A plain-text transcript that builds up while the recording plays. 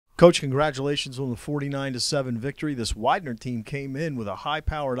Coach, congratulations on the 49-7 victory. This Widener team came in with a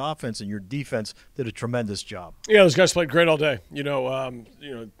high-powered offense, and your defense did a tremendous job. Yeah, those guys played great all day.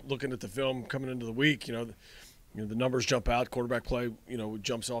 Looking at the film coming into the week, the numbers jump out. Quarterback play,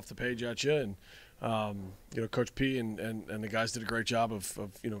 jumps off the page at you, and Coach P and the guys did a great job of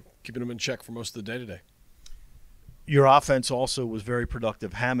keeping them in check for most of the day today. Your offense also was very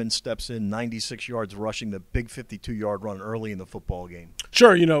productive. Hammond steps in 96 yards rushing, the big 52-yard run early in the football game.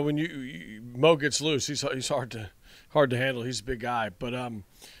 Sure, when Mo gets loose, he's hard to handle. He's a big guy, but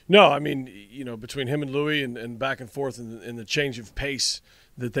between him and Louis and back and forth and the change of pace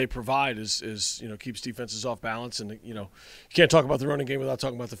that they provide is keeps defenses off balance. And you can't talk about the running game without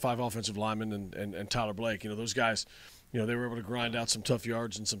talking about the 5 offensive linemen and Tyler Blake. Those guys, they were able to grind out some tough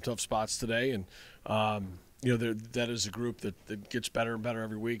yards and some tough spots today, and that is a group that gets better and better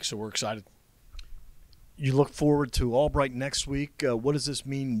every week, so we're excited. You look forward to Albright next week. What does this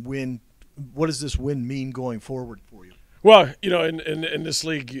win mean going forward for you? Well, in this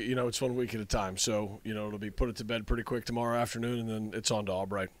league, it's 1 week at a time. So, it'll be put it to bed pretty quick tomorrow afternoon, and then it's on to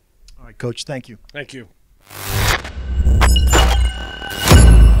Albright. All right, Coach, thank you. Thank you.